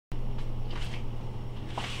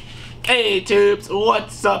Hey tubes,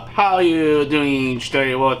 what's up? How you doing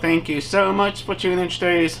today? Well, thank you so much for tuning in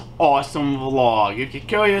today's awesome vlog. If you're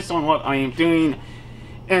curious on what I am doing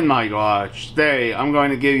in my garage today, I'm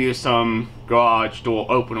going to give you some garage door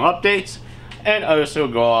opener updates and also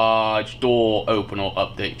garage door opener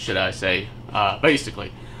updates, should I say,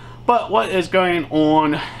 basically. But what is going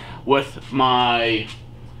on with my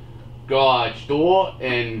garage door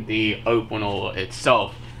and the opener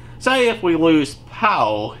itself? Say if we lose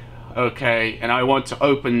power, okay, and I want to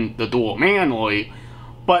open the door manually,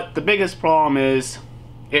 but the biggest problem is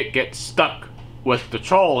it gets stuck with the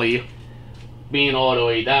trolley being all the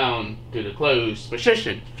way down to the closed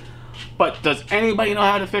position. But does anybody know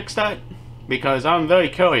how to fix that? Because I'm very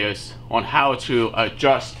curious on how to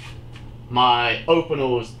adjust my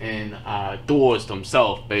openers and doors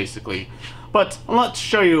themselves, basically. But let's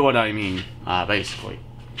show you what I mean, basically.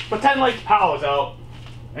 Pretend like the power's out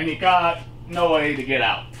and you got no way to get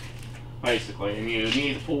out, basically, and you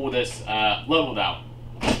need to pull this level down.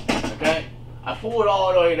 Okay, I pull it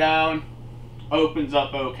all the way down, opens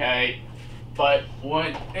up okay, but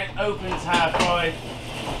when it opens halfway,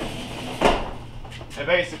 it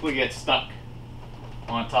basically gets stuck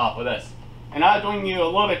on top of this. And I'll bring you a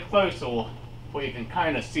little bit closer where you can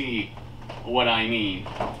kind of see what I mean.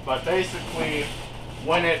 But basically,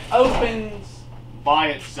 when it opens by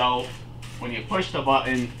itself, when you push the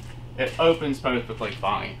button, it opens perfectly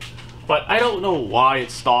fine. But I don't know why it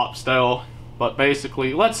stops though. But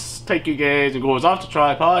basically, let's take you guys and goes off the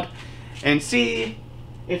tripod and see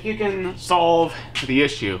if you can solve the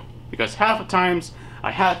issue. Because half the times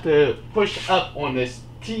I have to push up on this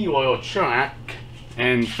T-oil track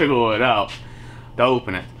and figure it out to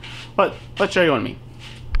open it. But let's show you on me.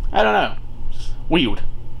 I don't know. It's weird.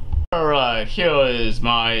 Alright, here is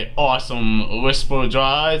my awesome whisper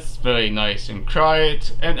drive. It's very nice and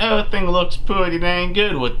quiet, and everything looks pretty dang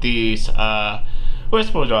good with these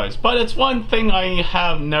whisper drives. But it's one thing I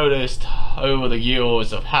have noticed over the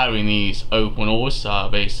years of having these openers,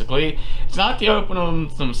 basically. It's not the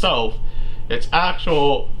openers themselves, it's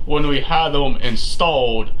actual when we have them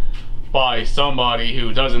installed by somebody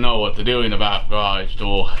who doesn't know what they're doing about garage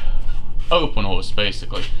door openers,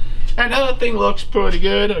 basically. And everything looks pretty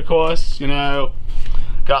good, of course, you know.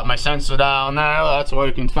 Got my sensor down there, that's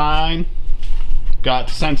working fine. Got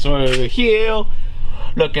the sensor over here,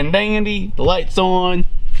 looking dandy, the light's on.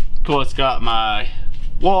 Of course, got my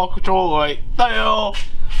wall control right there,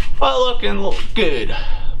 but looking good.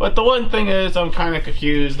 But the one thing is I'm kind of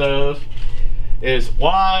confused of is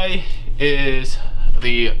why is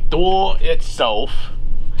the door itself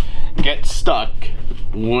get stuck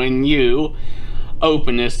when you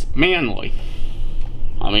open this manually.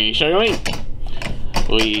 Let me show you.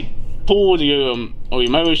 We pull the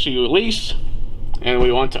emergency release and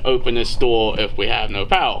we want to open this door if we have no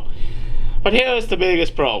power. But here's the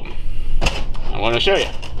biggest problem. I want to show you.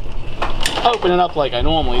 Open it up like I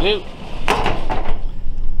normally do.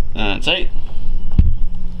 That's it.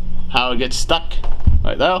 How it gets stuck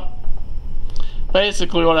right there.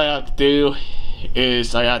 Basically what I have to do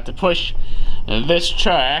is I have to push this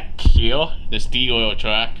track here, this T-oil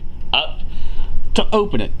track, up to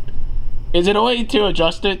open it. Is it a way to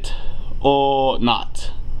adjust it or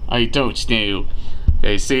not? I don't know.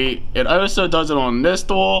 Okay, see, it also does it on this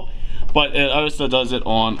door, but it also does it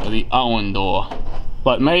on the other door.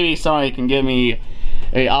 But maybe somebody can give me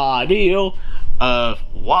an idea of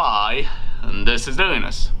why this is doing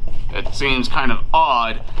this. It seems kind of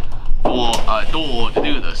odd for a door to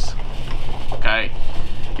do this. Okay.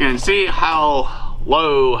 You can see how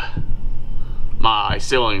low my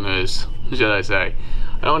ceiling is, should I say.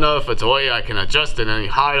 I don't know if it's a way I can adjust it any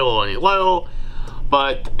higher or any lower,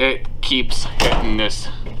 but it keeps hitting this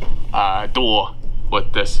door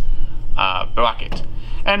with this bracket.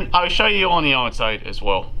 And I'll show you on the outside as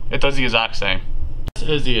well. It does the exact same. This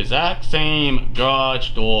is the exact same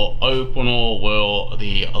garage door opener where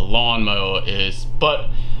the lawnmower is, but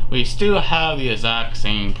we still have the exact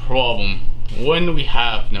same problem. When we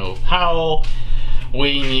have no power,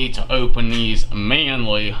 we need to open these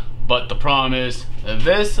manually, but the problem is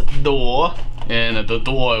this door and the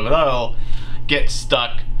door over there get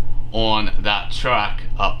stuck on that track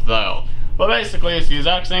up there. But basically it's the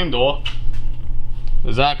exact same door, the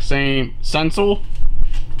exact same sensor,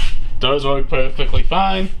 does work perfectly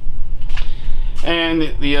fine,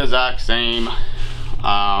 and the exact same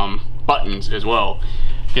buttons as well.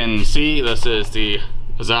 You can see this is the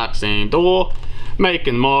exact same door, make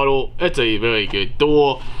and model. It's a very good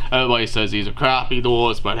door. Everybody says these are crappy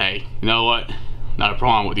doors, but hey, you know what, not a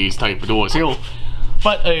problem with these type of doors here.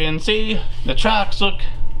 But you can see the tracks look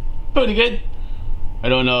pretty good. I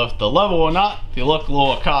don't know if the level or not. They look a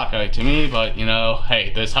little cockeyed to me, but you know,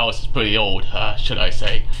 hey, this house is pretty old, should I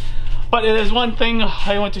say. But it is one thing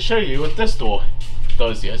I want to show you with this door. It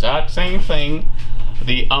does the exact same thing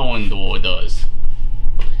the Owen door does.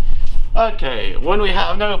 Okay, when we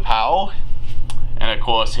have no power, and of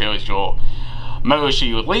course here's your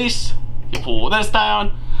Moshi release, you pull this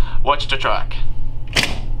down, watch the track.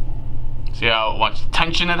 See how much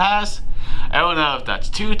tension it has? I don't know if that's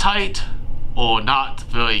too tight or not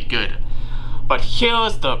very good. But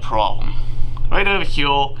here's the problem. Right over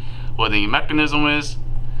here where the mechanism is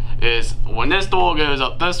when this door goes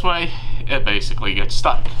up this way, it basically gets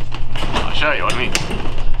stuck. I'll show you what I mean.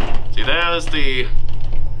 See, there's the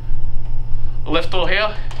lift door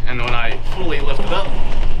here, and when I fully lift it up,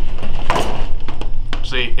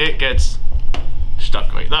 see, it gets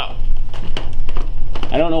stuck right there.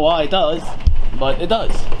 I don't know why it does, but it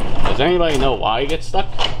does. Does anybody know why it gets stuck?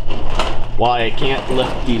 Why I can't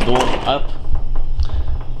lift these doors up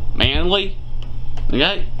manually?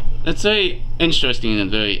 Okay, it's very interesting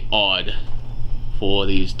and very odd for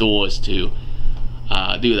these doors to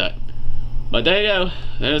do that. But there you go,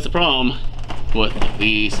 there's the problem with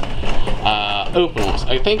these openers.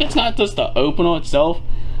 I think it's not just the opener itself.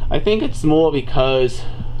 I think it's more because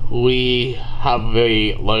we have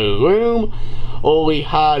very low room, or we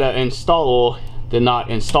had an installer did not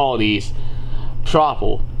install these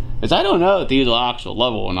proper. Because I don't know if these are actual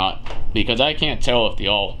level or not, because I can't tell if they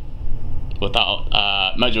are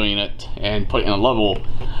without measuring it and putting a level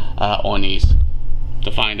on these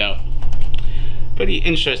to find out. Pretty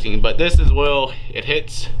interesting, but this is where it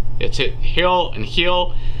hits. It's hit here and here.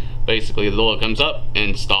 Basically the door comes up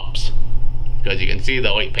and stops, because you can see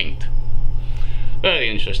the white paint. Very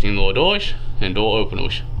interesting little doors and door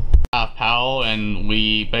openers. Have power, and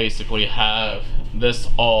we basically have this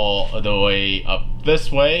all the way up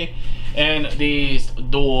this way, and these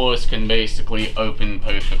doors can basically open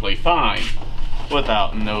perfectly fine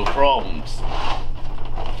without no problems.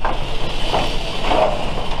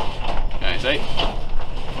 Okay, see?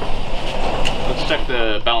 Let's check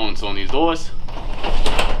the balance on these doors.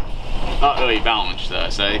 Not really balanced, I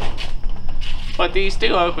say, but these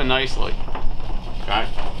do open nicely. Okay,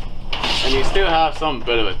 and you still have some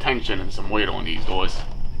bit of a tension and some weight on these doors.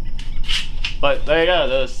 But there you go,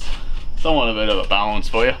 there's somewhat a bit of a balance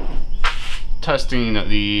for you. Testing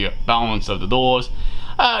the balance of the doors.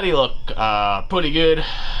 They look pretty good,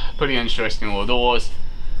 pretty interesting little doors.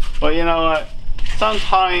 But you know what?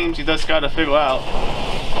 Sometimes you just gotta figure out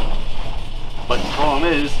what the problem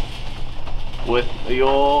is with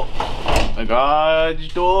your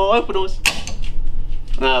garage door openers.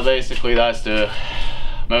 Now basically that's the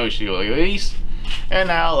Moshi release. And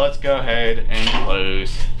now let's go ahead and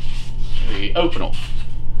close the opener,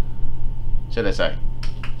 should I say.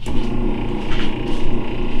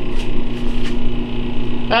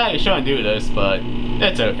 You shouldn't do this, but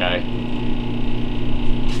it's okay.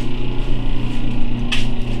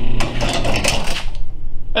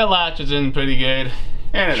 It latches in pretty good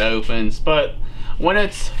and it opens, but when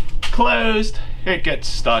it's closed it gets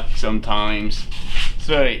stuck sometimes. It's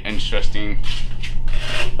very interesting.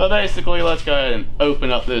 But basically, let's go ahead and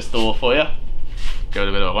open up this door for you. Go to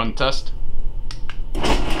a bit of a run test.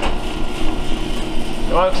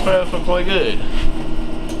 It works perfectly good.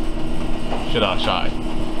 Should I try?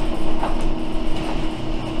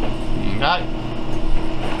 Okay.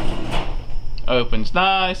 Opens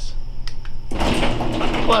nice.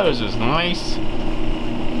 Closes nice.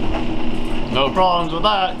 No problems with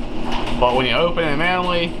that. But when you open it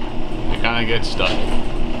manually, it kind of gets stuck.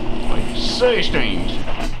 Like, so strange.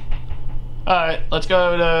 Alright, let's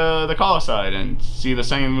go to the car side and see the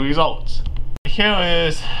same results. Here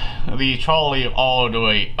is the trolley all the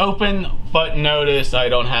way open, but notice I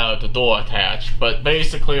don't have the door attached. But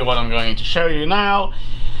basically what I'm going to show you now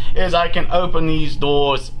is I can open these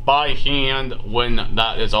doors by hand when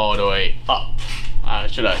that is all the way up,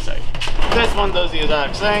 should I say. This one does the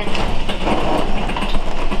exact same.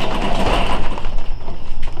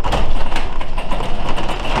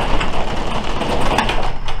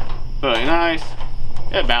 Very nice.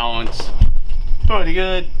 It balanced pretty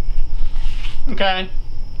good. Okay,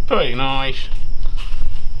 pretty nice.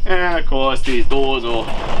 And of course these doors are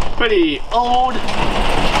pretty old,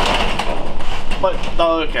 but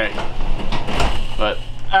they're okay. But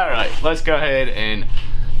alright, let's go ahead and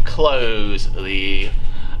close the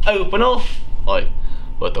opener, like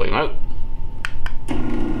with the remote.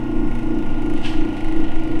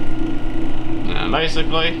 And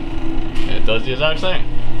basically it does the exact same.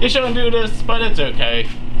 You shouldn't do this, but it's okay.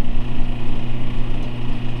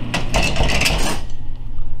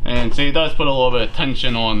 And see, it does put a little bit of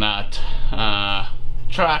tension on that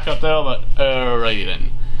track up there, but alrighty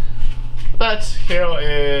then. But here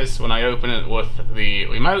is when I open it with the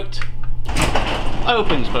remote.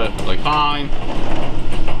 Opens perfectly fine.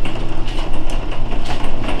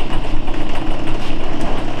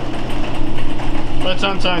 But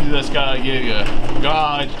sometimes you just gotta give your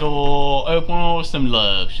garage door opener with some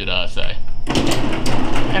love, should I say.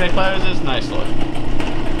 And it closes nicely.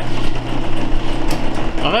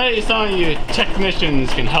 Well, maybe some of you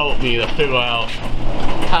technicians can help me to figure out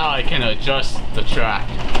how I can adjust the track.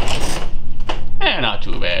 And not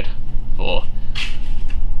too bad for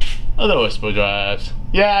other whisper drives.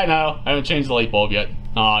 Yeah, I know, I haven't changed the light bulb yet.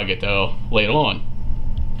 I'll get there later on.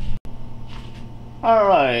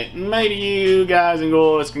 Alright, maybe you guys and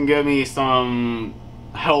girls can give me some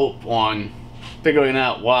help on figuring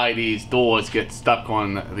out why these doors get stuck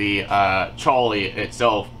on the trolley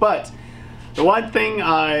itself. But the one thing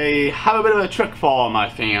I have a bit of a trick for all my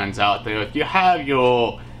fans out there. If you have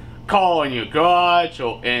your car in your garage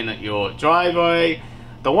or in your driveway,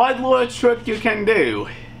 the one little trick you can do,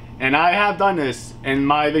 and I have done this in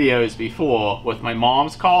my videos before with my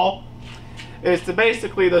mom's car, is to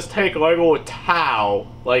basically just take a little towel,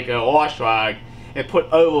 like a wash rag, and put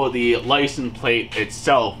over the license plate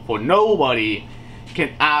itself, for nobody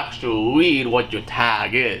can actually read what your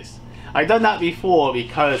tag is. I've done that before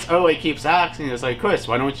because everybody keeps asking, it's like, Chris,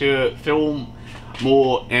 why don't you film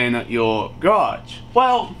more in your garage?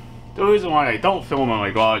 Well, the reason why I don't film in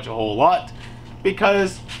my garage a whole lot,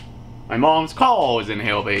 because my mom's car is in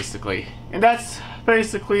here basically. And that's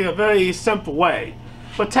basically a very simple way.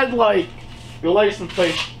 Pretend like your license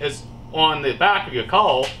plate is on the back of your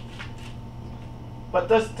car, but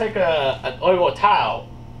just take an oil towel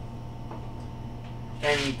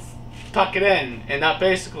and tuck it in, and that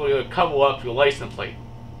basically will cover up your license plate.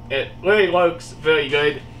 It really looks very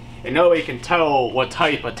good, and nobody can tell what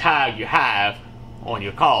type of tag you have on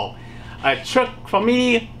your car. A trick from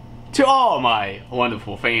me to all my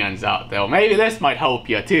wonderful fans out there. Maybe this might help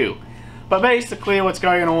you too. But basically what's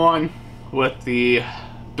going on with the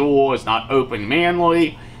doors not open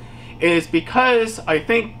manually is because I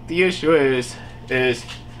think the issue is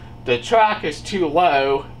the track is too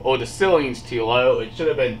low, or the ceiling's too low. It should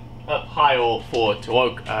have been up higher for it to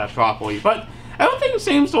work properly, but everything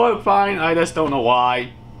seems to work fine. I just don't know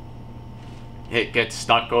why it gets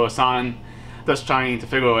stuck or something. Just trying to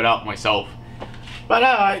figure it out myself. But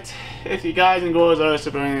alright, if you guys and girls are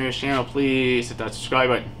supporting this channel, please hit that subscribe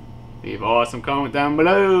button. Leave an awesome comment down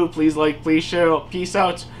below. Please like, please share. Peace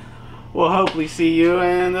out. We'll hopefully see you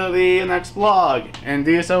in the next vlog. And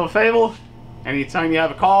do yourself a favor, anytime you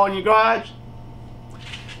have a car in your garage,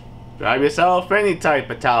 grab yourself any type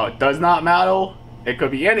of towel. It does not matter. It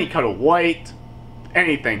could be any color, white,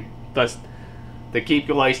 anything. Just to keep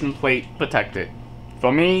your license plate protected.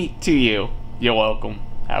 From me to you, you're welcome.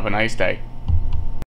 Have a nice day.